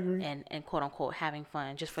 I agree. And quote unquote having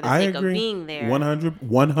fun just for the sake of being there.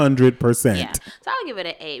 100%. Yeah. So I'll give it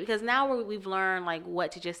an 8 because now we've learned like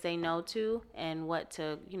what to just say no to and what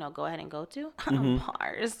to, go ahead and go to.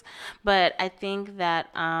 Bars. But I think that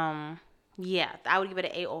yeah, I would give it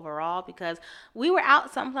an 8 overall because we were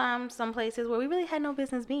out sometimes, some places where we really had no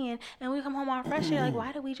business being, and we come home on fresh like,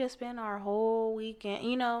 why did we just spend our whole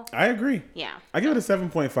weekend, I agree. Yeah. I give it a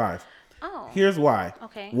 7.5. Oh. Here's why.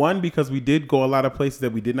 Okay. 1, because we did go a lot of places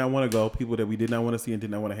that we did not want to go, people that we did not want to see and did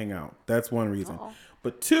not want to hang out. That's one reason. Uh-oh.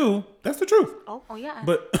 But 2, that's the truth. Oh yeah.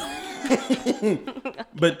 But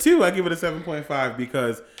 2, I give it a 7.5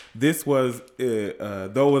 because this was,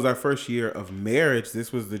 though it was our first year of marriage,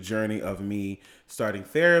 this was the journey of me starting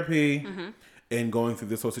therapy and going through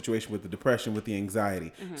this whole situation with the depression, with the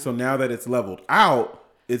anxiety. So now that it's leveled out,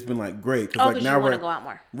 it's been like great. Cause like now you want to go out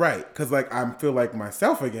more. Right. Cause like I feel like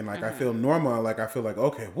myself again. Like I feel normal. Like I feel like,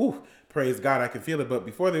 okay, woo, praise God, I can feel it. But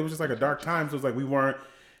before there was just like a dark time. So it was like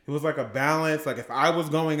it was like a balance. Like if I was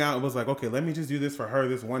going out, it was like, okay, let me just do this for her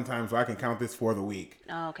this one time so I can count this for the week.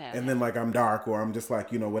 Oh, okay. And then like I'm dark or I'm just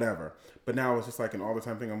like, whatever. But now it's just like an all the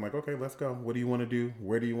time thing. I'm like, okay, let's go. What do you want to do?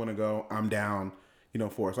 Where do you want to go? I'm down,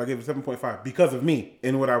 for it. So I gave it 7.5 because of me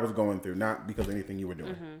and what I was going through, not because of anything you were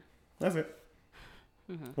doing. That's it.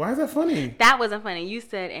 Why is that funny? That wasn't funny. You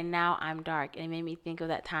said, and now I'm dark. And it made me think of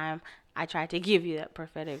that time I tried to give you that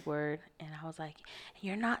prophetic word. And I was like,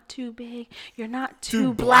 you're not too big. You're not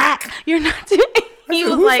too black. You're not too... He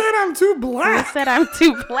was Who like, said I'm too black? Who said I'm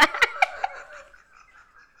too black?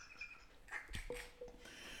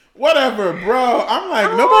 Whatever, bro. I'm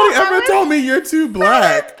like, nobody ever told me you're too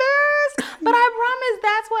black. But I promise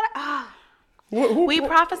that's what... we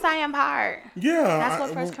prophesy in part. Yeah. That's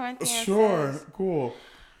what First Corinthians says. Cool.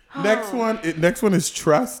 Next one is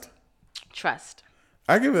trust. Trust.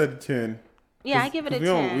 I give it a 10. Yeah, I give it a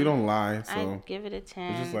 10. We don't lie, so I give it a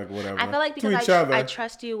 10. It's just like whatever. I feel like because I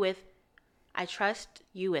trust you with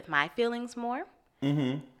my feelings more.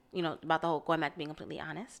 About the whole going back to being completely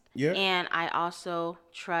honest. Yeah. And I also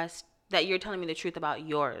trust that you're telling me the truth about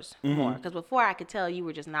yours more. Because before I could tell you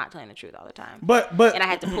were just not telling the truth all the time. But and I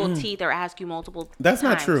had to pull teeth or ask you multiple times. That's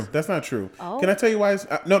not true. That's not true. Oh. Can I tell you why?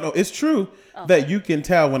 No, it's true that you can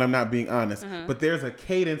tell when I'm not being honest. But there's a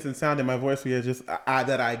cadence and sound in my voice where just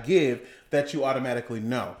that I give that you automatically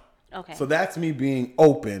know. Okay. So that's me being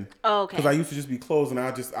open. Oh, okay. Because I used to just be closed and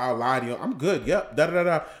I'll lie to you. I'm good. Yep. Da da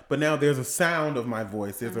da. But now there's a sound of my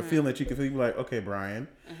voice. There's a feeling that you can feel. You're like, okay, Brian.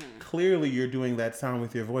 Clearly you're doing that sound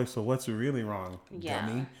with your voice. So what's really wrong,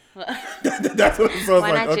 dummy? That's what it sounds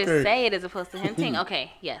Why like. not just say it as opposed to hinting?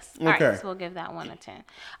 Okay. Yes. All Okay. right. So we'll give that one a 10. All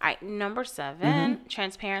right. Number 7,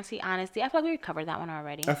 transparency, honesty. I feel like we covered that one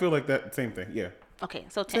already. I feel like that same thing. Yeah. Okay.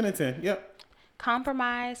 So 10. 10 and 10. Yep.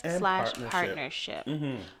 Compromise And / partnership.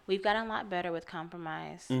 We've gotten a lot better with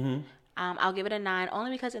compromise. I'll give it a 9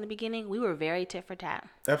 only because in the beginning we were very tit for tat.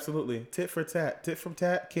 Absolutely. Tit for tat. Tit for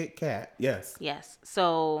tat. Kit kat. Yes. Yes.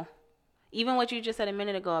 So even what you just said a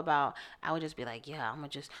minute ago about, I would just be like, yeah, I'm going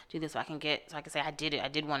to just do this so I can say I did it. I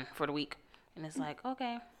did one for the week. And it's like,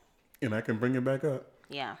 okay. And I can bring it back up.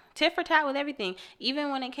 Yeah. Tit for tat with everything.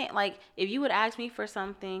 Even when it can't, like, if you would ask me for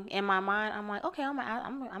something in my mind, I'm like, okay, I'm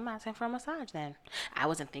asking for a massage then. I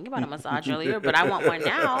wasn't thinking about a massage earlier, but I want one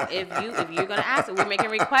now. If you're going to ask it, we're making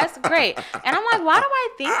requests, great. And I'm like, why do I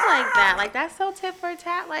think like that? Like, that's so tit for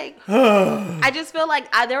tat. Like, I just feel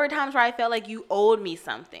like there were times where I felt like you owed me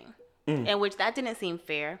something, in which that didn't seem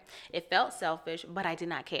fair. It felt selfish, but I did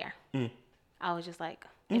not care. I was just like,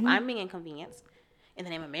 if I'm being inconvenienced, in the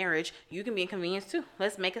name of marriage, you can be inconvenienced too.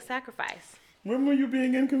 Let's make a sacrifice. When were you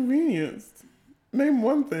being inconvenienced? Name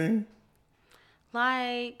one thing.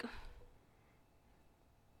 Like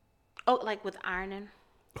with ironing.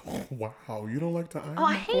 Oh, wow, you don't like to iron? Oh,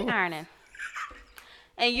 I hate ironing.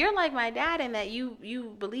 And you're like my dad in that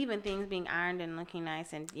you believe in things being ironed and looking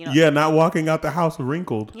nice and Yeah, not walking out the house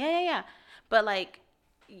wrinkled. Yeah. But like,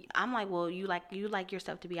 I'm like, well, you like your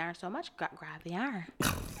stuff to be ironed so much, grab the iron.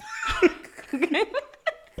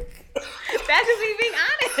 That's just me being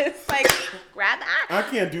honest. Like, grab the iron. I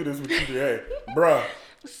can't do this with you today, bruh.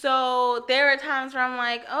 So there are times where I'm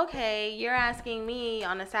like, okay, you're asking me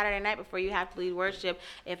on a Saturday night before you have to lead worship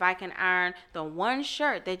if I can iron the one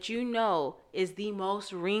shirt that you know is the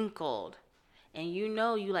most wrinkled. And you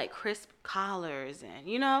like crisp collars and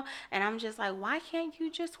and I'm just like, why can't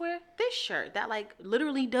you just wear this shirt that like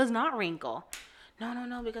literally does not wrinkle?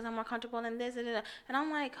 No, because I'm more comfortable in this. And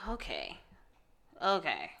I'm like, okay.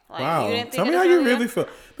 Like, Wow. You didn't think tell me how you really feel.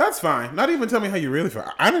 That's fine. Not even tell me how you really feel.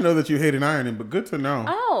 I didn't know that you hated ironing, but good to know.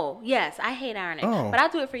 Oh, yes. I hate ironing. Oh. But I'll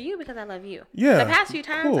do it for you because I love you. Yeah. The past few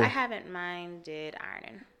times, cool. I haven't minded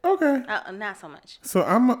ironing. Okay. Not so much. So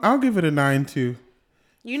I'll give it a 9 too.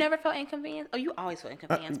 You never felt inconvenienced? Oh, you always feel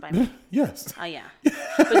inconvenienced by me. Yes. Oh, yeah.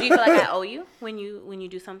 But do you feel like I owe you when you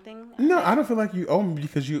do something? No, I don't feel like you owe me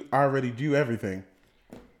because you already do everything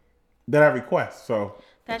that I request. So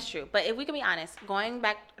that's true. But if we can be honest, going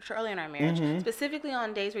back to earlier in our marriage, specifically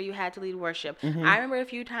on days where you had to lead worship, I remember a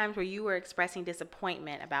few times where you were expressing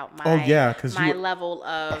disappointment about my level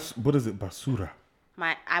of... What is it? Basura.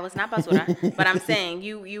 I was not basura, but I'm saying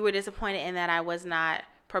you were disappointed in that I was not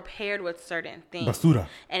prepared with certain things. Basura.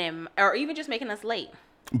 Or even just making us late.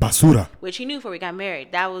 Basura. Which you knew before we got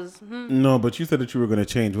married. That was... No, but you said that you were going to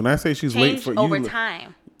change. When I say she's late for you... over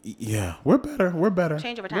time. Yeah, we're better. We're better.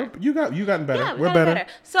 Change over time. You gotten better. Yeah, we're better.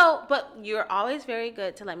 So, but you're always very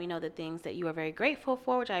good to let me know the things that you are very grateful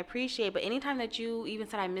for, which I appreciate. But anytime that you even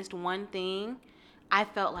said I missed one thing, I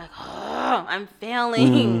felt like, oh, I'm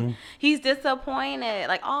failing. He's disappointed.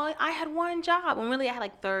 Like, oh, I had one job when really I had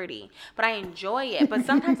like 30, but I enjoy it. But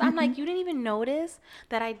sometimes I'm like, you didn't even notice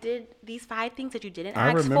that I did these 5 things that you didn't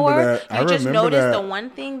ask for. You just noticed the one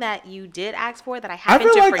thing that you did ask for that I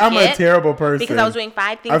happened to forget. I'm a terrible person because I was doing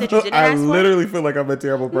 5 things that you didn't ask for. I literally feel like I'm a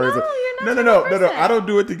terrible person. No, you're not. No. I don't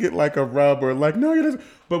do it to get like a rub or like, no, you're just.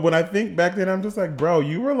 But when I think back then, I'm just like, bro,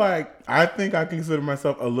 you were like, I think I consider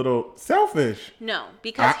myself a little selfish. No,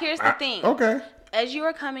 because here's the thing. Okay. As you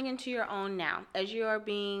are coming into your own now, as you are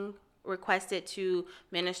being requested to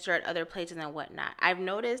minister at other places and whatnot, I've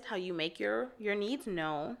noticed how you make your needs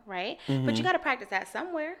known, right? Mm-hmm. But you got to practice that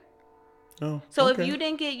somewhere. Oh, so if you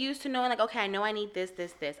didn't get used to knowing, like, okay, I know I need this.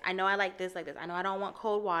 I know I like this. I know I don't want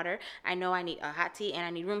cold water. I know I need a hot tea and I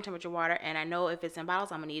need room temperature water. And I know if it's in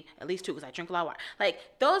bottles, I'm going to need at least 2 because I drink a lot of water. Like,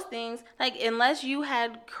 those things, like, unless you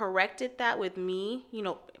had corrected that with me,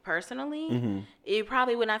 personally, you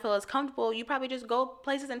probably would not feel as comfortable. You probably just go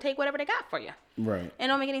places and take whatever they got for you. Right. It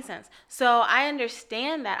don't make any sense. So I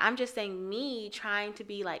understand that. I'm just saying, me trying to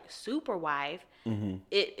be like super wife,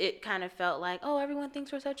 it kind of felt like, oh, everyone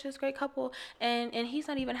thinks we're such this great couple, and he's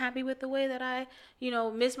not even happy with the way that I,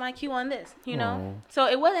 missed my cue on this, So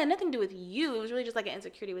it wasn't nothing to do with you. It was really just like an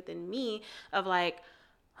insecurity within me of like,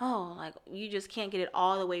 oh, like you just can't get it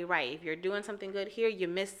all the way right. If you're doing something good here, you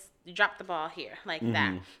drop the ball here, like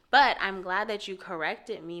that. But I'm glad that you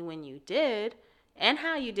corrected me when you did. And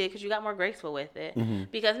how you did, because you got more graceful with it.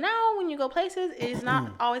 Because now when you go places, it's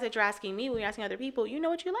not always that you're asking me. When you're asking other people, you know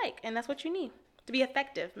what you like, and that's what you need to be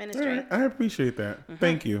effective ministry. Right, I appreciate that.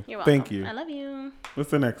 Thank you. You're welcome. Thank you. I love you. What's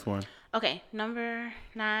the next one? Okay, number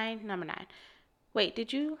 9. Wait,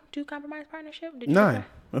 did you do compromise partnership? Did 9.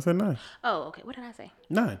 I said 9. Oh, okay. What did I say?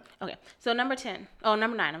 9. Okay, so number 10. Oh,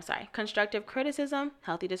 number 9. I'm sorry. Constructive criticism,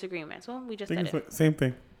 healthy disagreements. Well, we just said it. Same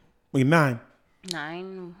thing. Wait, 9.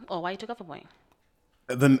 9. Oh, why you took off a point?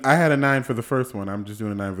 Then I had a 9 for the first one. I'm just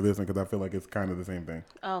doing a 9 for this one because I feel like it's kind of the same thing.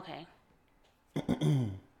 Okay.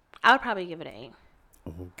 I would probably give it an 8.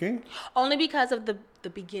 Okay. Only because of the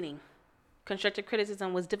beginning. Constructive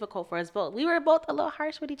criticism was difficult for us both. We were both a little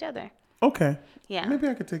harsh with each other. Okay. Yeah. Maybe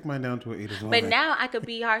I could take mine down to an 8 as well. But now I could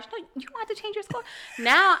be harsh. No, you want to change your score.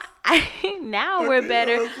 Now we're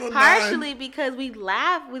better partially because we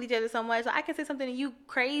laugh with each other so much. So I can say something to you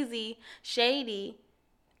crazy, shady,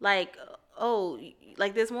 like, oh,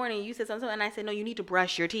 like this morning you said something and I said, no, you need to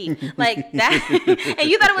brush your teeth. Like that. And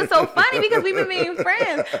you thought it was so funny because we've been being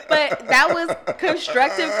friends. But that was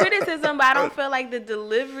constructive criticism. But I don't feel like the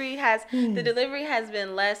delivery has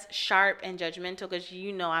been less sharp and judgmental because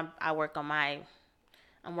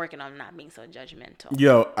I'm working on not being so judgmental.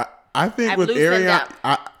 Yo, I think with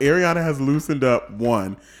Ariana has loosened up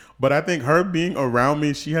one. But I think her being around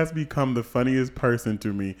me, she has become the funniest person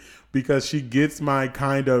to me because she gets my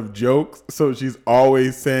kind of jokes. So she's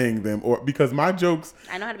always saying them, or because my jokes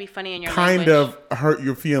I know how to be funny in your kind language. of hurt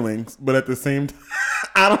your feelings. But at the same time,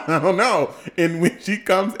 I don't know. And when she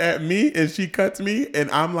comes at me and she cuts me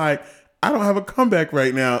and I'm like, I don't have a comeback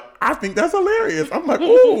right now. I think that's hilarious. I'm like,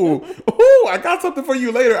 ooh, I got something for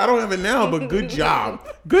you later. I don't have it now, but good job.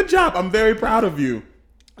 Good job. I'm very proud of you.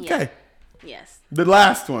 Yeah. Okay. Yes. The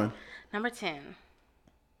last one. Number 10.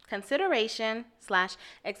 Consideration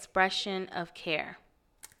 / expression of care.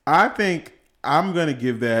 I think I'm going to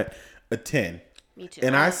give that a 10. Me too.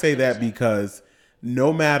 And I say that because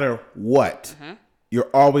no matter what, you're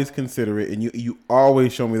always considerate and you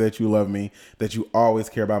always show me that you love me, that you always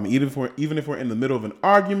care about me. Even if we're in the middle of an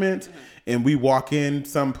argument and we walk in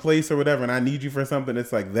some place or whatever and I need you for something,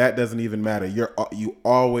 it's like that doesn't even matter. You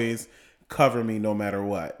always cover me no matter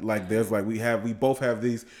what. Like there's like we both have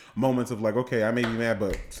these moments of like, okay, I may be mad,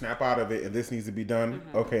 but snap out of it and this needs to be done.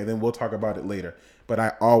 Okay, then we'll talk about it later. But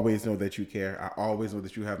I always know that you care. I always know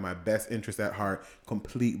that you have my best interest at heart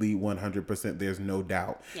completely 100%. There's no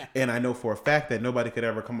doubt. Yeah. And I know for a fact that nobody could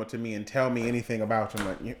ever come up to me and tell me anything about you.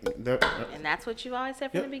 Like, and that's what you always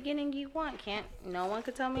said from the beginning you want. No one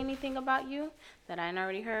could tell me anything about you that I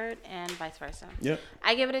already heard and vice versa. Yep.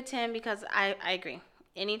 I give it a 10 because I agree.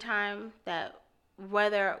 Anytime that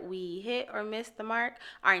whether we hit or miss the mark,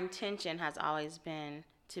 our intention has always been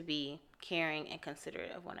to be caring and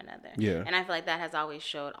considerate of one another. Yeah. And I feel like that has always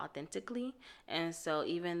showed authentically. And so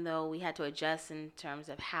even though we had to adjust in terms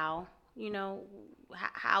of how,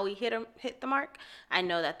 how we hit the mark, I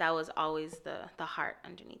know that was always the heart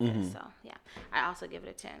underneath it. So, yeah. I also give it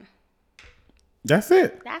a 10. That's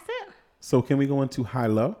it. That's it. So can we go into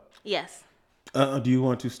high-low? Yes. Do you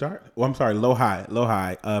want to start? Well, I'm sorry, low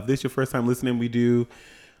high. If this is your first time listening, we do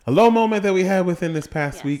a low moment that we had within this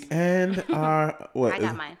past week, and our I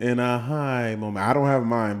got mine. And a high moment. I don't have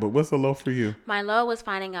mine, but what's the low for you? My low was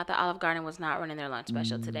finding out that Olive Garden was not running their lunch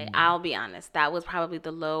special today. I'll be honest, that was probably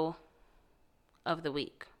the low of the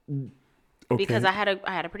week. Okay. Because I had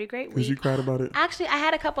a pretty great week. Because you cried about it? Actually, I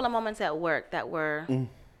had a couple of moments at work that were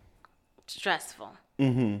stressful.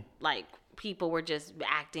 Mm-hmm. Like, people were just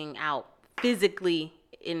acting out physically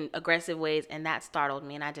in aggressive ways, and that startled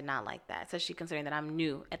me, and I did not like that, especially considering that I'm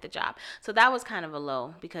new at the job. So that was kind of a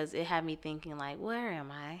low, because it had me thinking, like, where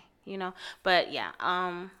am I? You know? But yeah,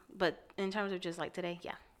 but in terms of just like today,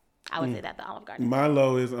 yeah, I would say that the Olive Garden. My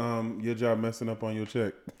low is your job messing up on your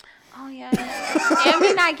check. Oh yeah. And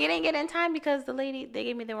me not getting it in time because the lady, they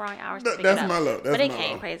gave me the wrong hours to pick it up. That's my low. But it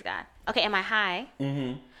came, praise God. Okay, and my high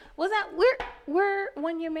was that we're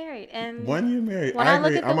 1 year married, and 1 year married. When I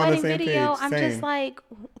look at the wedding video, I'm just like,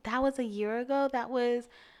 that was a year ago. That was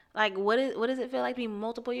like, what does it feel like to be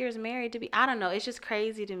multiple years married? To be, I don't know. It's just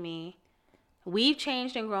crazy to me. We've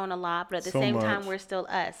changed and grown a lot, but at the same time, we're still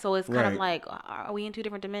us. So it's kind of like, are we in two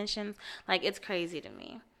different dimensions? Like, it's crazy to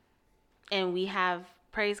me. And we have,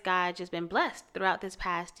 praise God, just been blessed throughout this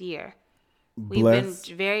past year. We've been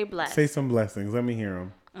very blessed. Say some blessings. Let me hear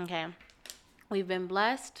them. Okay. We've been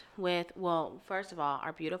blessed with, well, first of all,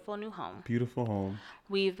 our beautiful new home. Beautiful home.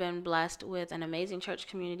 We've been blessed with an amazing church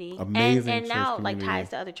community. Amazing and now, community. like, ties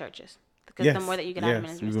to other churches. Because the more that you get out of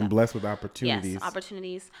ministry, we've been blessed with opportunities. Yes,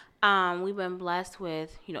 opportunities. We've been blessed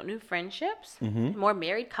with, new friendships, more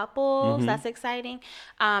married couples. That's exciting.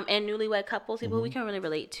 And newlywed couples, people we can really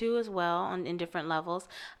relate to as well in different levels.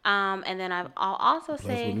 And then I'll also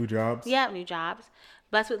say with new jobs. Yeah, new jobs.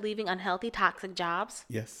 Blessed with leaving unhealthy, toxic jobs.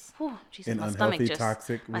 Yes. Whew, Jesus, and my unhealthy, stomach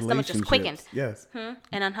toxic my stomach just quickened. Yes. And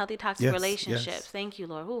unhealthy, toxic relationships. Yes. Thank you,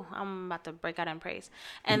 Lord. Ooh, I'm about to break out in praise.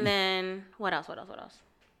 And then what else?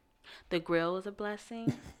 The grill was a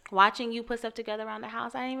blessing. Watching you put stuff together around the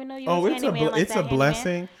house. I didn't even know you were a handyman like that. It's a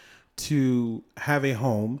blessing to have a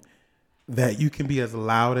home that you can be as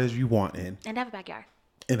loud as you want in. And have a backyard.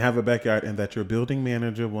 And that your building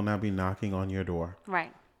manager will not be knocking on your door.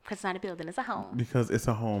 Right. Because it's not a building, it's a home. Because it's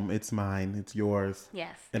a home. It's mine. It's yours.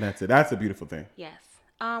 Yes. And that's it. That's a beautiful thing. Yes.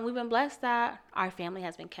 We've been blessed that our family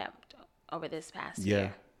has been kept over this past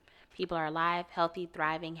year. People are alive, healthy,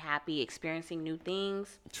 thriving, happy, experiencing new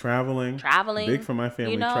things. Traveling. Big for my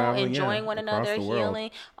family. Traveling, enjoying one another, healing,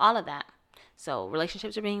 all of that. So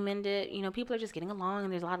relationships are being mended. People are just getting along,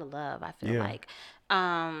 and there's a lot of love, I feel like.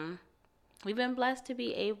 We've been blessed to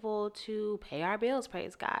be able to pay our bills,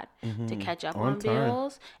 praise God, to catch up on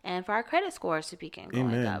bills, and for our credit scores to begin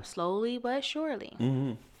going up slowly but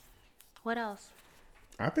surely. What else?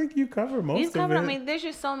 I think you covered most of it. I mean, there's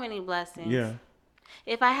just so many blessings. Yeah.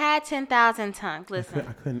 If I had 10,000 tongues, listen.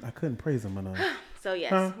 I couldn't praise them enough. So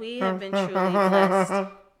yes, we have been truly blessed.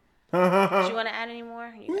 Do you want to add any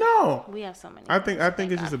more? No. We have so many. I think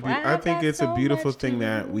it's just a beautiful thing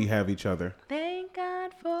that we have each other. Thank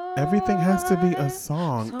God for everything has to be a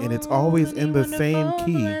song, and it's always in the same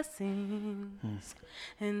key.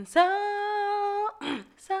 And so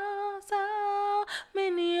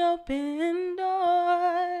many open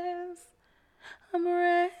doors. A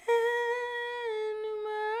brand new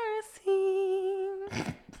mercy.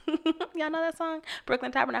 Y'all know that song?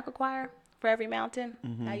 Brooklyn Tabernacle Choir. For Every Mountain.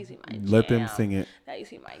 That used to be my jam. Let them sing it. That used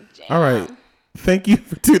to be my jam. All right. Thank you.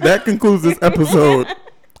 That concludes this episode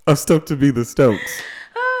of Stoked to be the Stokes.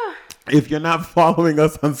 If you're not following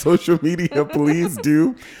us on social media, please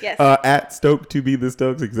do. Yes. At Stoked to be the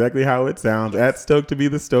Stokes, exactly how it sounds. At Stoked to be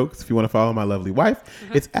the Stokes. If you want to follow my lovely wife,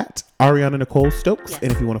 it's at Ariana Nicole Stokes. Yes.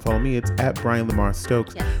 And if you want to follow me, it's at Brian Lamar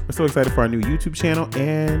Stokes. Yes. We're so excited for our new YouTube channel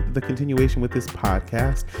and the continuation with this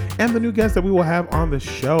podcast and the new guests that we will have on the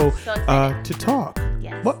show to talk.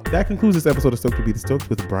 Yes. Well, that concludes this episode of Stoked to be the Stokes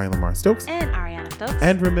with Brian Lamar Stokes. And Ariana Stokes.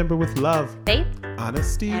 And remember, with love, faith,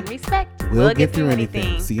 honesty, and respect, we'll get through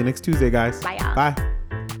anything. See you next Tuesday, guys. Bye, y'all. Bye.